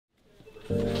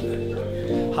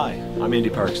Hi, I'm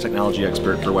Andy Parks, technology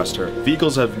expert for Western.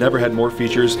 Vehicles have never had more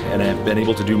features and have been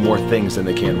able to do more things than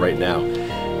they can right now.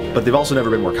 But they've also never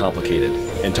been more complicated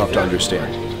and tough to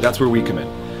understand. That's where we come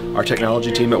in. Our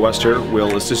technology team at Western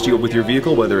will assist you with your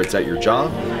vehicle, whether it's at your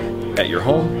job, at your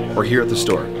home, or here at the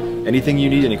store. Anything you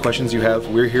need, any questions you have,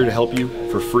 we're here to help you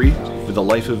for free for the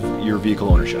life of your vehicle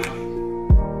ownership.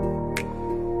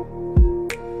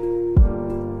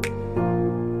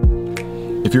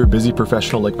 If you're a busy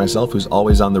professional like myself who's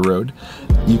always on the road,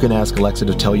 you can ask Alexa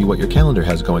to tell you what your calendar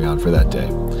has going on for that day.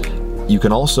 You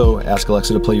can also ask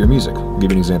Alexa to play your music. I'll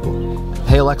give you an example.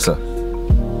 Hey Alexa,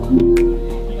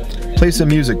 play some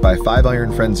music by Five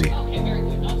Iron Frenzy.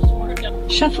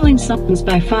 Shuffling songs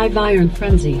by Five Iron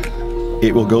Frenzy.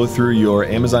 It will go through your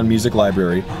Amazon Music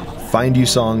library, find you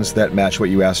songs that match what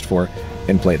you asked for,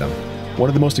 and play them. One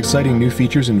of the most exciting new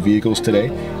features in vehicles today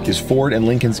is Ford and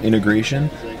Lincoln's integration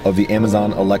of the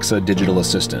Amazon Alexa digital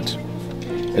assistant.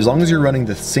 As long as you're running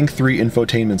the Sync 3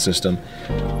 infotainment system,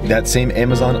 that same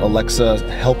Amazon Alexa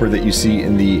helper that you see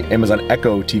in the Amazon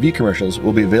Echo TV commercials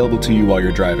will be available to you while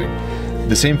you're driving.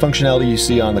 The same functionality you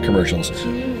see on the commercials,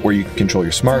 where you can control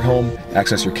your smart home,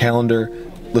 access your calendar,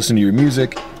 listen to your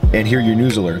music, and hear your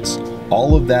news alerts.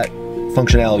 All of that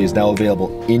functionality is now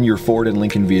available in your Ford and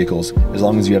Lincoln vehicles as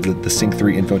long as you have the Sync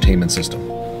 3 infotainment system.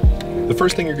 The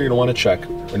first thing you're going to want to check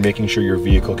when making sure your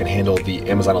vehicle can handle the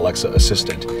Amazon Alexa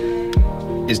assistant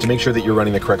is to make sure that you're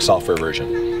running the correct software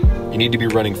version. You need to be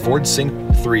running Ford Sync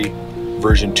 3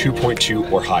 version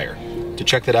 2.2 or higher. To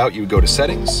check that out, you would go to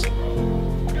Settings,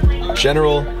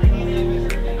 General,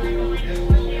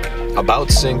 About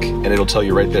Sync, and it'll tell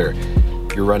you right there.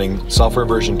 You're running software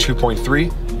version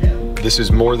 2.3. This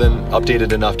is more than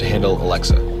updated enough to handle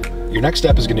Alexa. Your next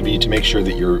step is going to be to make sure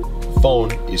that your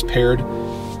phone is paired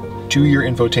to your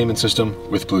infotainment system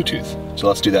with Bluetooth. So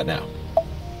let's do that now.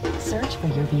 Search for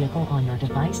your vehicle on your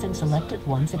device and select it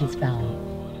once it is found.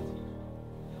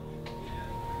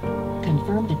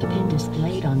 Confirm that the pin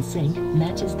displayed on Sync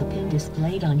matches the pin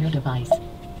displayed on your device.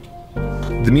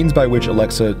 The means by which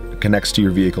Alexa connects to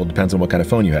your vehicle depends on what kind of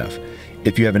phone you have.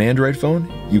 If you have an Android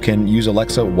phone, you can use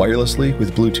Alexa wirelessly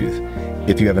with Bluetooth.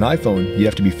 If you have an iPhone, you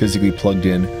have to be physically plugged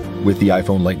in with the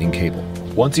iPhone Lightning cable.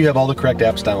 Once you have all the correct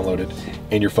apps downloaded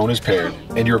and your phone is paired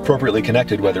and you're appropriately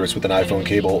connected, whether it's with an iPhone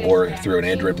cable or through an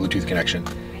Android Bluetooth connection,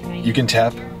 you can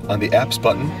tap on the apps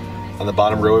button on the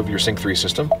bottom row of your Sync 3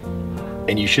 system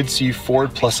and you should see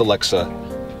Ford plus Alexa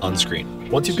on screen.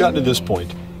 Once you've gotten to this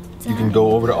point, you can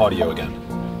go over to audio again.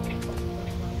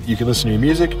 You can listen to your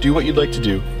music, do what you'd like to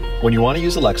do. When you want to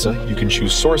use Alexa, you can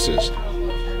choose sources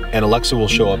and Alexa will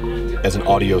show up as an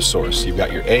audio source. You've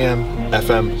got your AM,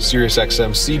 FM, Sirius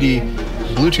XM, CD,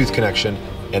 Bluetooth connection,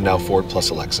 and now Ford plus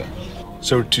Alexa.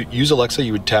 So to use Alexa,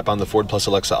 you would tap on the Ford plus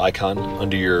Alexa icon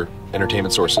under your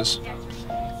entertainment sources,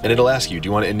 and it'll ask you, do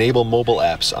you want to enable mobile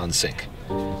apps on Sync?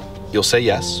 You'll say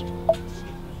yes,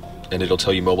 and it'll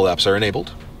tell you mobile apps are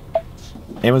enabled.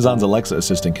 Amazon's Alexa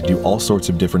assistant can do all sorts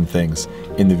of different things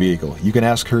in the vehicle. You can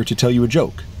ask her to tell you a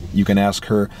joke. You can ask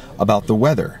her about the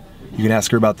weather. You can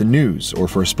ask her about the news or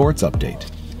for a sports update.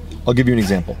 I'll give you an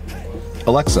example.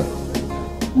 Alexa,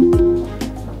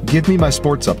 give me my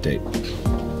sports update.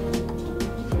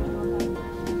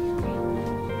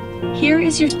 Here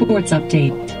is your sports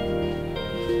update.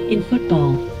 In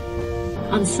football,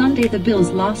 on Sunday the Bills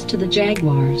lost to the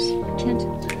Jaguars.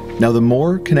 Now the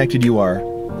more connected you are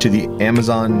to the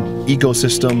Amazon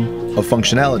ecosystem of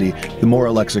functionality, the more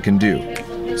Alexa can do.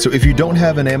 So if you don't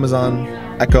have an Amazon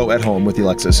Echo at home with the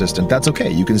Alexa Assistant, that's okay.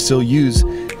 You can still use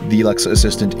the Alexa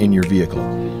Assistant in your vehicle.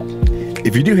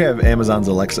 If you do have Amazon's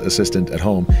Alexa Assistant at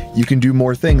home, you can do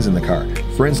more things in the car.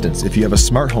 For instance, if you have a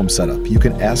smart home setup, you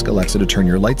can ask Alexa to turn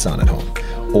your lights on at home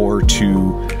or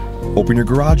to open your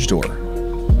garage door.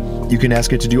 You can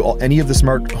ask it to do any of the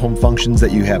smart home functions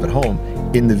that you have at home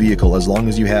in the vehicle as long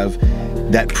as you have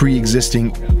that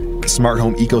pre-existing smart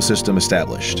home ecosystem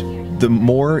established. The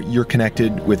more you're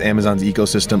connected with Amazon's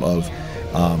ecosystem of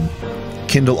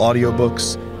Kindle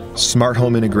audiobooks, smart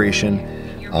home integration,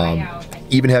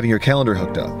 even having your calendar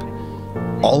hooked up,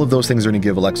 all of those things are going to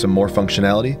give Alexa more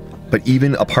functionality. But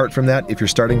even apart from that, if you're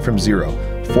starting from zero,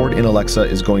 Ford in Alexa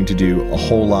is going to do a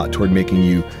whole lot toward making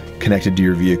you connected to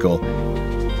your vehicle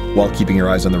while keeping your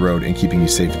eyes on the road and keeping you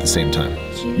safe at the same time.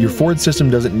 Your Ford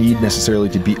system doesn't need necessarily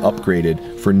to be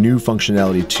upgraded for new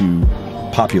functionality to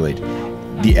populate.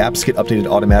 The apps get updated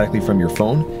automatically from your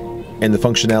phone, and the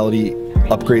functionality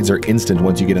upgrades are instant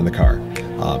once you get in the car.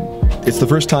 It's the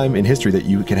first time in history that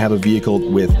you can have a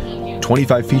vehicle with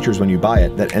 25 features when you buy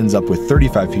it that ends up with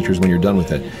 35 features when you're done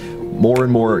with it. More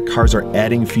and more cars are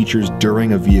adding features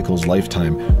during a vehicle's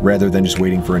lifetime rather than just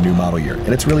waiting for a new model year, and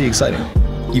it's really exciting.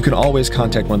 you can always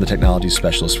contact one of the technology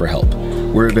specialists for help.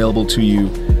 We're available to you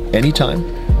anytime,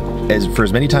 for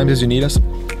as many times as you need us,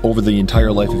 over the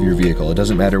entire life of your vehicle. It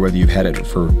doesn't matter whether you've had it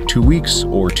for 2 weeks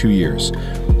or 2 years.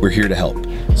 We're here to help.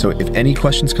 So if any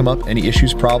questions come up, any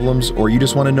issues, problems, or you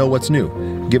just want to know what's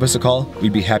new, give us a call.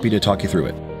 We'd be happy to talk you through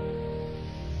it.